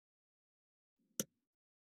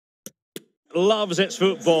loves its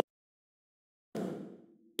football.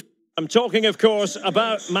 I'm talking, of course,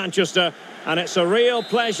 about Manchester, and it's a real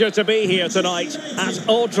pleasure to be here tonight at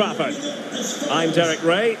Old Trafford. I'm Derek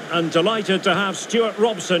Ray, and delighted to have Stuart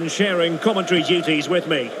Robson sharing commentary duties with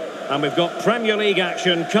me. And we've got Premier League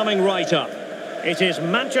action coming right up. It is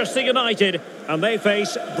Manchester United, and they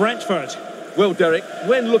face Brentford. Well, Derek,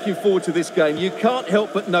 when looking forward to this game, you can't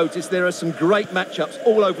help but notice there are some great matchups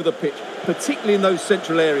all over the pitch, particularly in those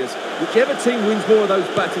central areas. Whichever team wins more of those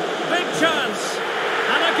battles... Big chance!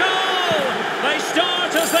 And a goal! They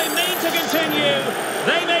start as they mean to continue.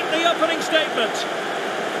 They make the opening statement.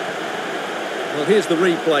 Well, here's the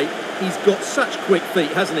replay. He's got such quick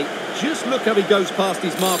feet, hasn't he? Just look how he goes past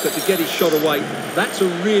his marker to get his shot away. That's a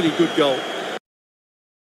really good goal.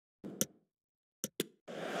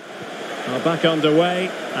 Back underway,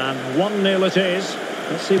 and 1-0 it is.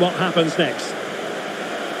 Let's see what happens next.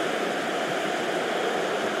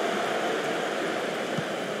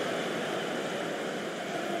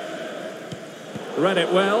 Read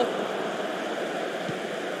it well.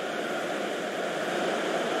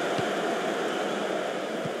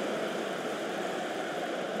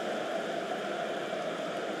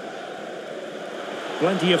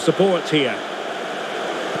 Plenty of support here.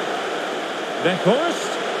 Weghorst.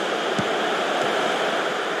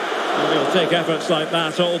 He'll take efforts like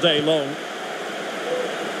that all day long.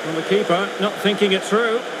 And the keeper not thinking it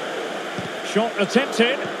through. Shot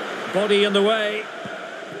attempted. Body in the way.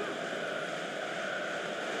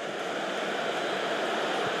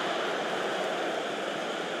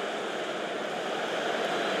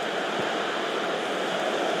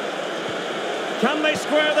 Can they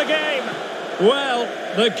square the game? Well,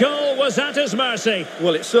 the goal was at his mercy.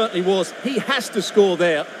 Well, it certainly was. He has to score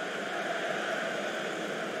there.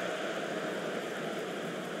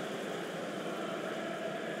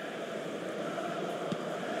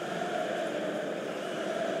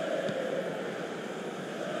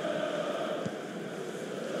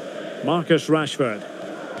 Marcus Rashford.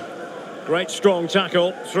 Great strong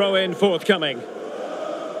tackle, throw in forthcoming.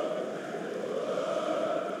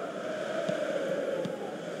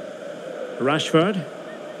 Rashford.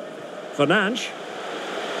 Fernandes.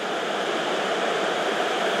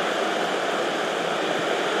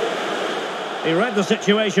 He read the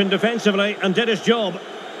situation defensively and did his job.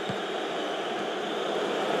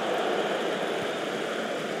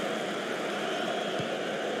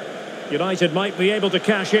 United might be able to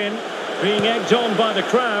cash in, being egged on by the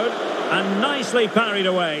crowd, and nicely parried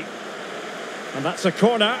away. And that's a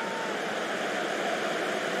corner.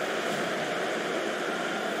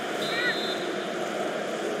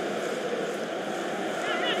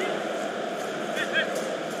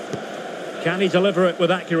 Can he deliver it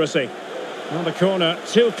with accuracy? On the corner,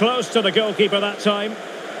 too close to the goalkeeper that time.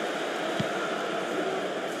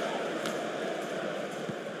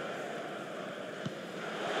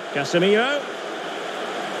 Casemiro.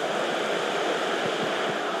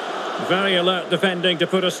 Very alert defending to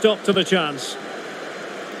put a stop to the chance.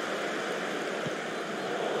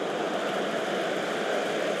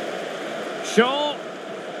 Shaw.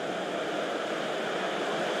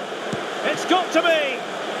 It's got to be.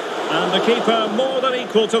 And the keeper more than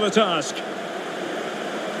equal to the task.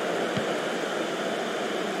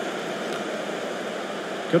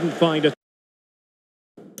 Couldn't find a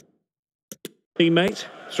teammate.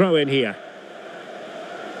 Throw in here.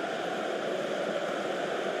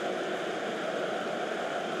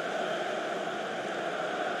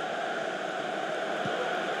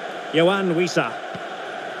 Yohan Wissa.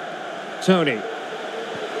 Tony.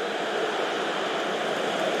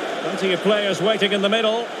 Plenty of players waiting in the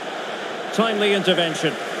middle. Timely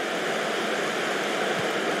intervention.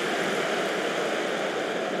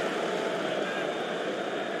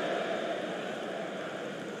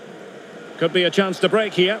 Could be a chance to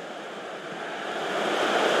break here.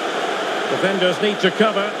 Defenders need to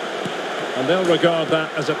cover. And they'll regard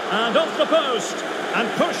that as a... And off the post! And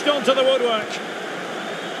pushed onto the woodwork.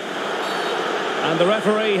 And the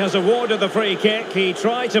referee has awarded the free kick. He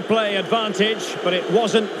tried to play advantage, but it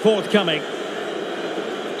wasn't forthcoming.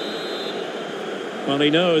 Well, he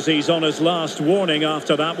knows he's on his last warning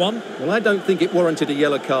after that one. Well, I don't think it warranted a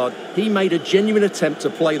yellow card. He made a genuine attempt to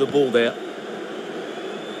play the ball there.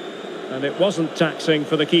 And it wasn't taxing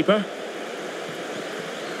for the keeper.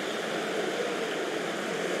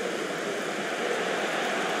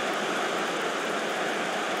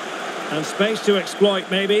 And space to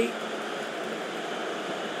exploit, maybe.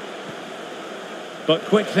 But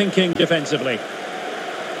quick thinking defensively.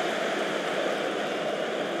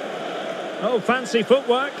 Oh, fancy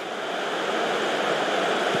footwork.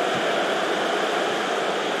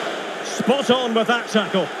 Spot on with that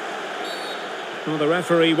tackle. Well, the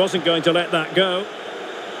referee wasn't going to let that go.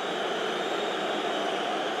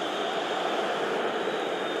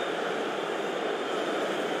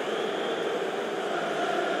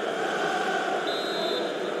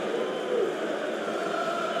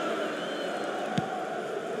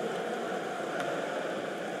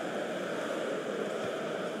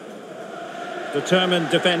 Determined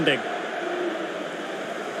defending.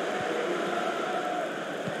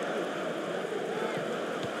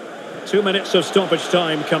 Two minutes of stoppage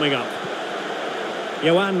time coming up.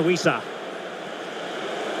 Yohan Wissa.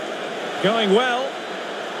 Going well.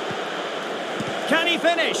 Can he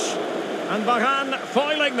finish? And Varane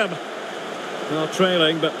foiling them. Well,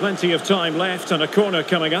 trailing, but plenty of time left and a corner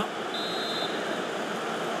coming up.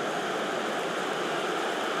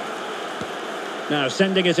 Now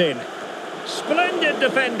sending it in. Splendid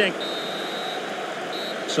defending.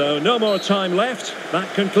 So no more time left.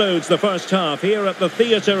 That concludes the first half here at the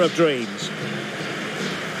Theatre of Dreams.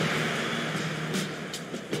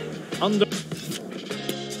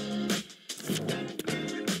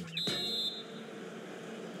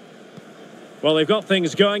 Well, they've got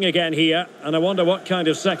things going again here, and I wonder what kind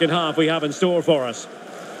of second half we have in store for us.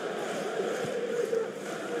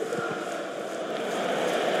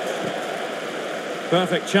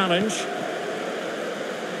 Perfect challenge.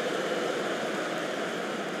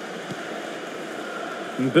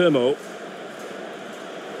 Mbeumo.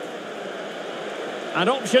 And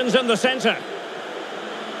options in the centre.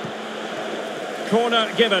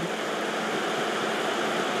 Corner given.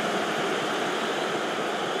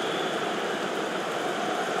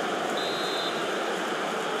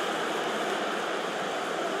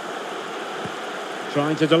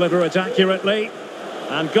 Trying to deliver it accurately.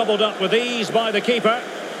 And gobbled up with ease by the keeper.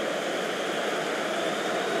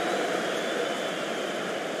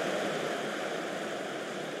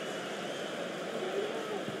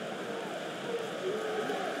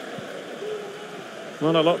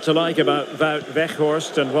 Well, a lot to like about Wout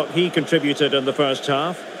Weghorst and what he contributed in the first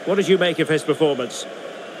half. What did you make of his performance?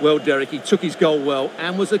 Well, Derek, he took his goal well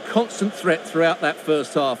and was a constant threat throughout that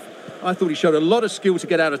first half. I thought he showed a lot of skill to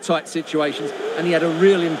get out of tight situations, and he had a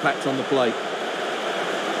real impact on the plate.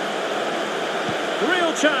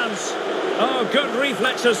 Real chance. Oh, good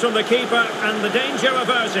reflexes from the keeper and the danger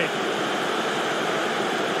averted.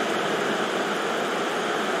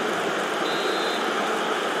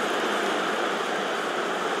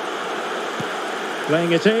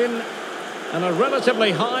 Playing it in, and a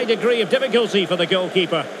relatively high degree of difficulty for the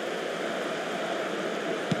goalkeeper.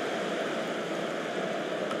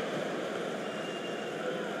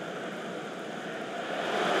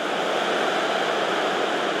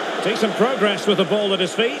 Decent progress with the ball at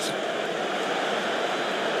his feet.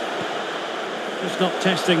 Just not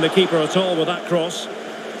testing the keeper at all with that cross.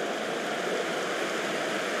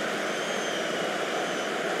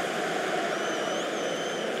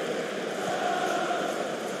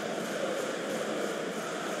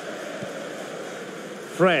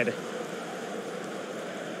 Fred.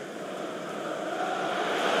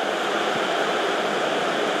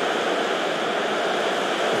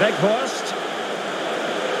 Weghorst.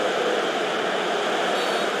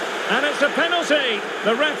 And it's a penalty.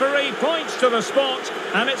 The referee points to the spot,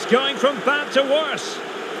 and it's going from bad to worse.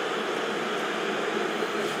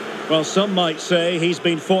 Well, some might say he's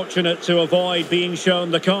been fortunate to avoid being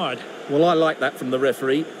shown the card. Well, I like that from the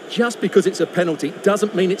referee. Just because it's a penalty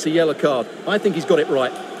doesn't mean it's a yellow card. I think he's got it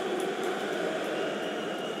right.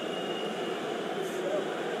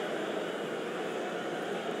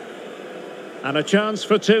 And a chance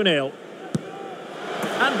for 2-0.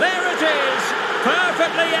 And there it is!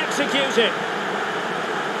 Perfectly executed.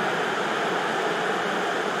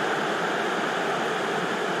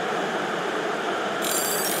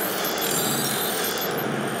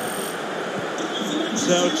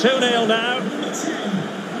 So 2-0 now.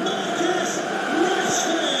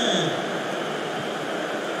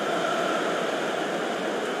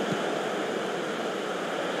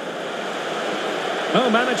 Oh,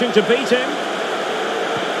 managing to beat him.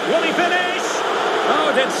 Will he finish?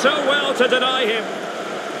 Oh, did so well to deny him.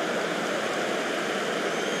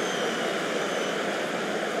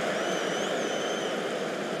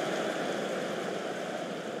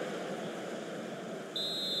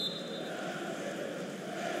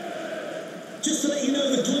 Just to let you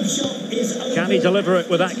know, the club shop is open. Can he deliver it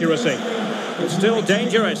with accuracy? It's still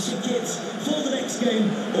dangerous. For the next game,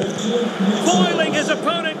 Foiling his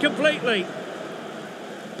opponent completely.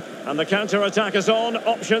 And the counter-attack is on.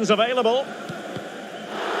 Options available.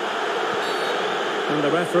 And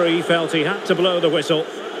the referee felt he had to blow the whistle.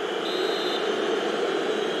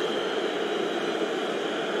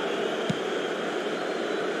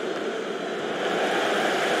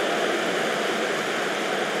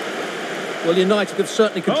 Well, United have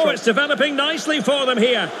certainly controlled... Oh, it's developing nicely for them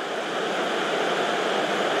here.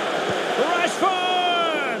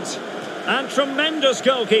 Rashford! And tremendous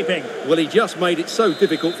goalkeeping. Well, he just made it so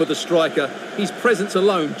difficult for the striker. His presence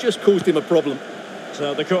alone just caused him a problem.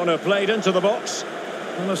 So the corner played into the box.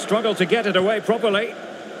 And a struggle to get it away properly.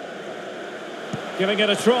 Giving it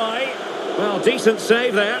a try. Well, decent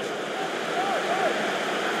save there.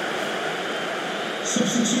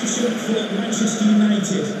 Substitution for Manchester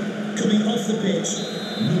United. Coming off the pitch,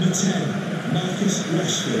 number 10, Marcus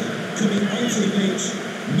Rashford. Coming onto the pitch,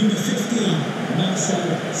 number 15, Marcel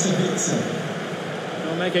Sabitzer.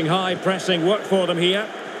 Well, making high pressing work for them here.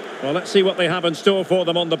 Well, let's see what they have in store for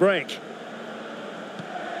them on the break.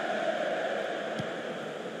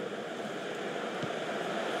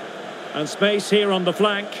 And space here on the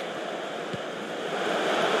flank.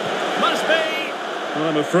 Must be! Well,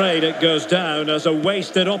 I'm afraid it goes down as a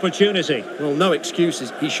wasted opportunity. Well, no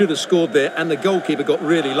excuses. He should have scored there, and the goalkeeper got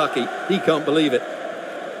really lucky. He can't believe it.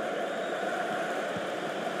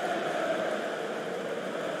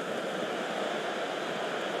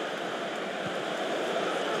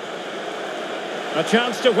 A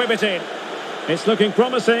chance to whip it in. It's looking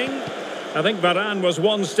promising. I think Varane was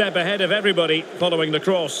one step ahead of everybody following the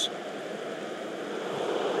cross.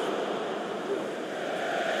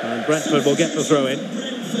 And Brentford will get the throw in.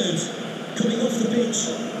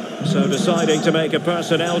 So deciding to make a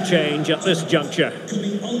personnel change at this juncture.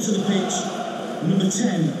 Coming onto the pitch, number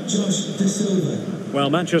 10, Josh De Silva. Well,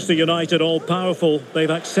 Manchester United all powerful. They've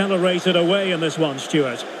accelerated away in this one,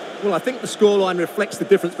 Stuart. Well, I think the scoreline reflects the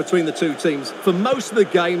difference between the two teams. For most of the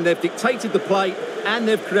game, they've dictated the play and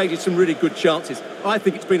they've created some really good chances. I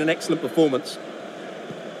think it's been an excellent performance.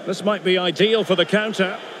 This might be ideal for the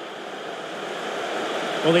counter.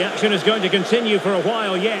 Well, the action is going to continue for a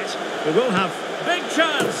while yet. We will have big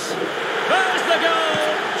chance. There's the goal.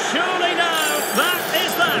 Surely now, that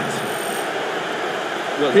is that.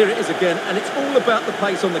 Well, here it is again, and it's all about the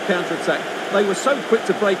pace on the counter-attack. They were so quick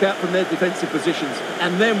to break out from their defensive positions,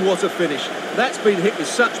 and then what a finish. That's been hit with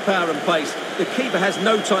such power and pace. The keeper has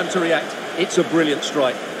no time to react. It's a brilliant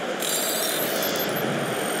strike.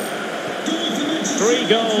 3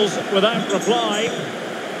 goals without reply.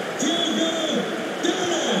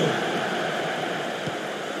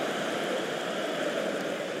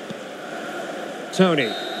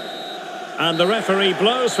 Tony. And the referee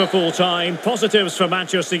blows for full time. Positives for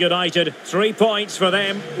Manchester United. 3 points for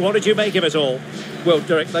them. What did you make of it all? Well,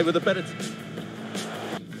 Derek, they were the better...